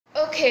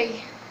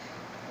Okay,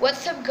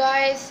 what's up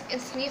guys,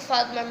 it's me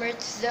Fatma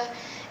Mirza,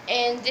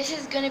 and this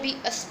is gonna be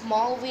a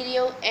small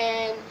video,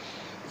 and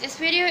this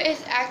video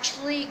is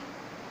actually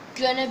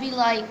gonna be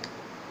like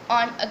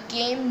on a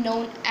game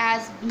known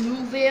as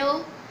Blue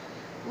Whale,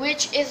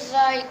 which is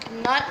like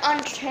not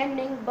on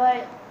trending,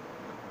 but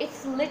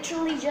it's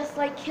literally just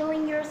like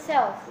killing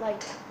yourself,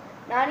 like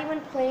not even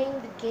playing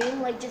the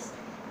game, like just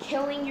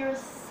killing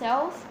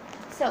yourself.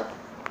 So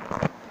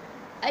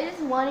I just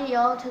wanted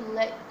y'all to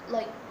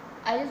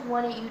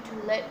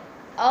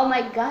oh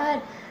my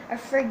god, I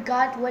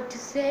forgot what to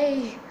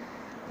say.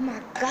 Oh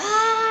my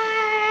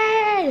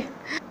god.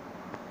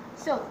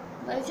 So,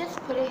 let's just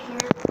put it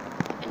here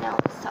and now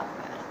let's talk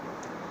about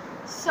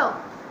it. So,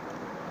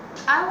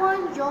 I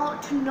want y'all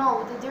to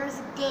know that there's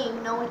a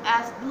game known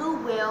as Blue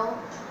Whale,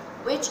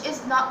 which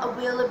is not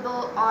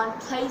available on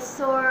Play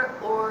Store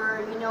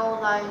or,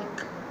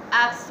 like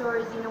App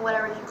Stores,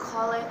 whatever you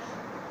call it.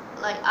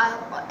 Like I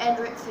have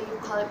Android, so you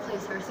call it Play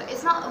Store. So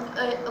it's not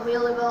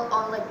available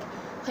on like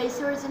Play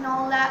Stores and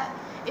all that.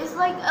 It's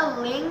like a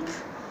link.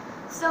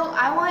 So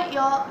I want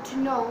y'all to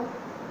know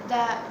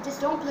that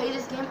just don't play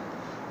this game.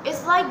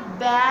 It's like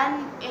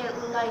banned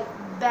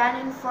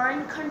in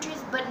foreign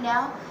countries, but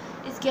now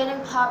it's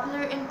getting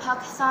popular in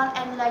Pakistan,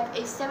 and like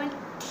a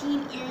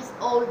 17 years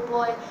old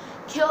boy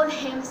killed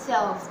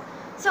himself.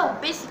 So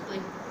basically,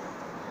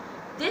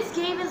 this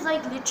game is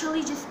like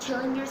literally just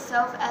killing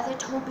yourself, as I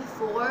told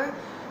before.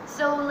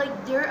 So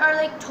like there are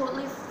like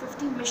totally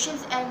 50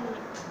 missions, and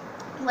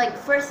like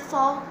first of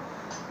all,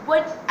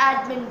 what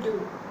admin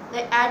do?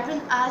 Like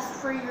admin asks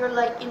for your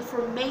like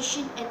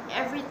information and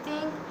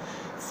everything.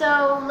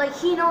 So like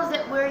he knows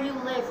that where you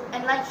live,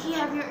 and like he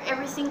have your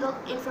every single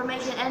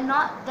information, and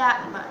not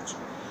that much.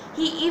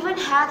 He even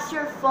hacks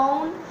your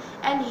phone,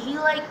 and he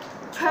like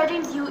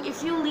threatens you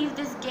if you leave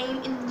this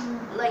game in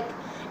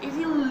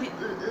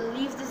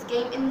leave this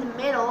game in the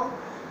middle.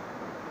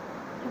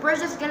 We're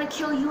just gonna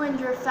kill you and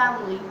your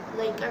family.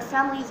 Like, our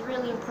family is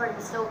really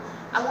important. So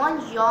I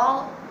want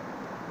y'all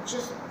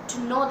just to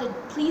know that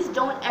please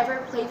don't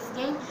ever play this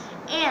game.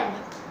 And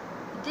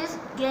this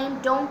game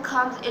don't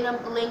comes in a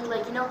link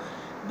like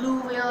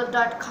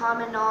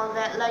bluewhale.com and all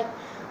that. Like,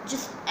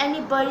 just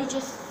anybody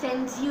just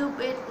sends you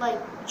it.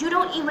 Like, you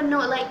don't even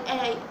know, like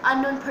an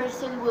unknown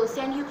person will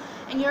send you,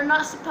 and you're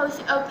not supposed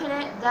to open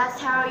it. That's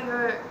how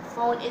your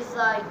phone is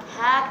like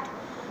hacked.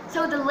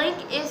 So the link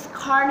is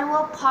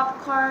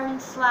carnivalpopcorn.com,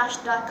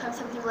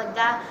 something like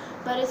that,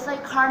 but it's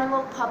like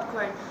Carnival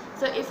Popcorn.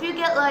 So if you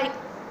get like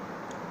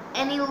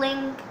any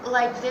link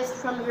like this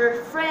from your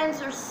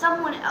friends or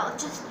someone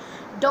else, just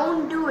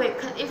don't do it.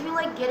 Cause if you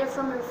like get it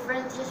from your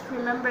friends, just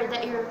remember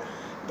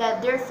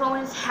that their phone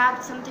is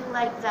hacked, something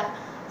like that.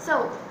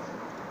 So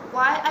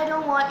why I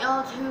don't want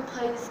y'all to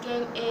play this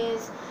game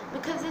is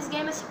because this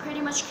game is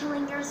pretty much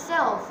killing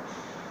yourself.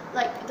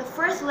 Like, the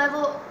first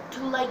level to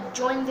like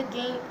join the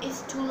game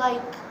is to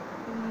like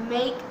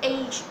make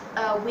a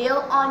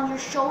whale on your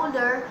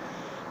shoulder,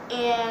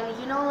 and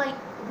like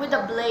with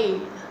a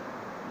blade,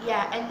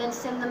 yeah, and then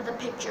send them the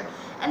picture,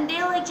 and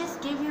they like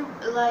just give you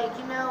like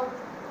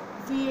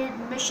weird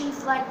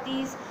missions like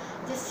these.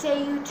 Just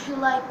say you to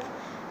like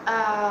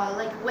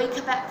wake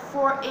up at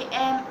 4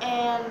 a.m.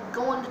 and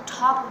go on the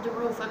top of the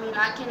roof. I mean,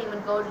 I can't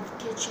even go to the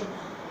kitchen,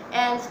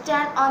 and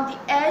stand on the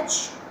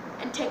edge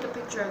and take a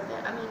picture of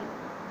it. I mean,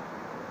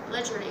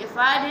 literally, if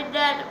I did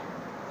that,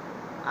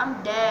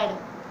 I'm dead.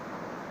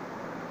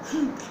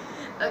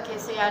 Okay,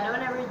 so yeah,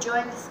 don't ever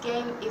join this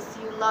game if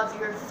you love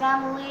your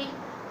family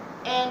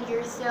and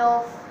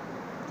yourself.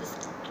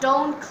 Just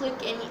don't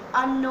click any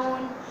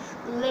unknown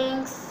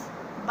links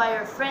by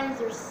your friends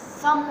or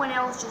someone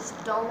else. Just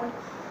don't,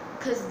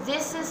 because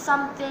this is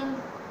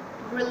something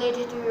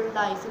related to your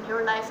life, and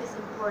your life is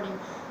important.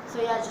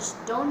 So yeah, just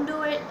don't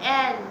do it.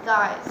 And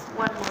guys,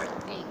 one more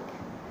thing,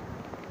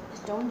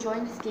 just don't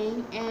join this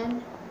game,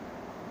 and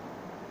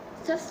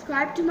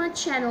subscribe to my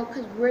channel,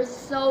 because we're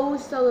so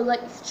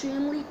like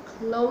extremely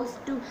close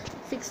to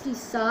 60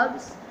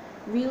 subs.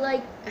 We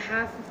like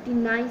have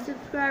 59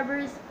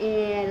 subscribers.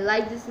 And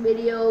like this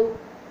video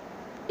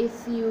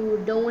if you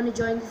don't want to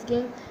join this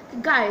game.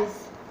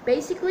 Guys,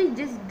 basically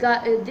this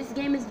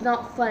game is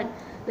not fun.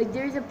 Like,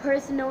 there's a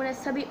person known as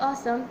Subby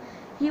Awesome.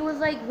 He was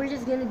like, we're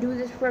just gonna do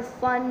this for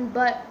fun,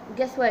 but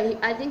guess what,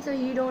 I think so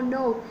you don't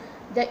know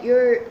that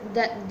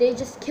they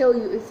just kill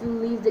you if you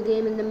leave the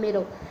game in the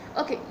middle.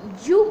 Okay,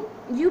 you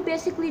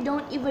basically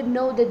don't even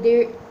know that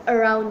they're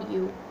around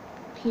you.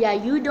 Yeah,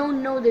 you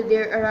don't know that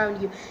they're around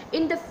you.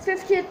 In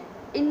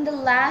the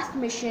last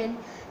mission,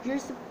 you're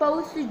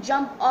supposed to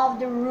jump off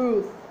the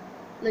roof.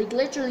 Like,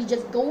 literally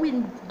just go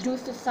and do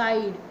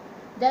suicide.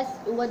 That's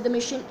what the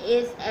mission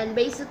is. And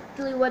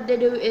basically what they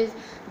do is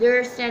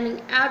they're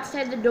standing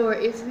outside the door.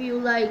 If you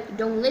like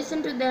don't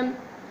listen to them,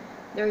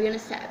 they're gonna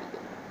stab you.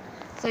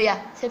 So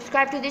yeah,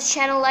 subscribe to this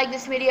channel, like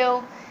this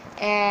video,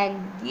 and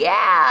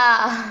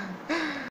yeah.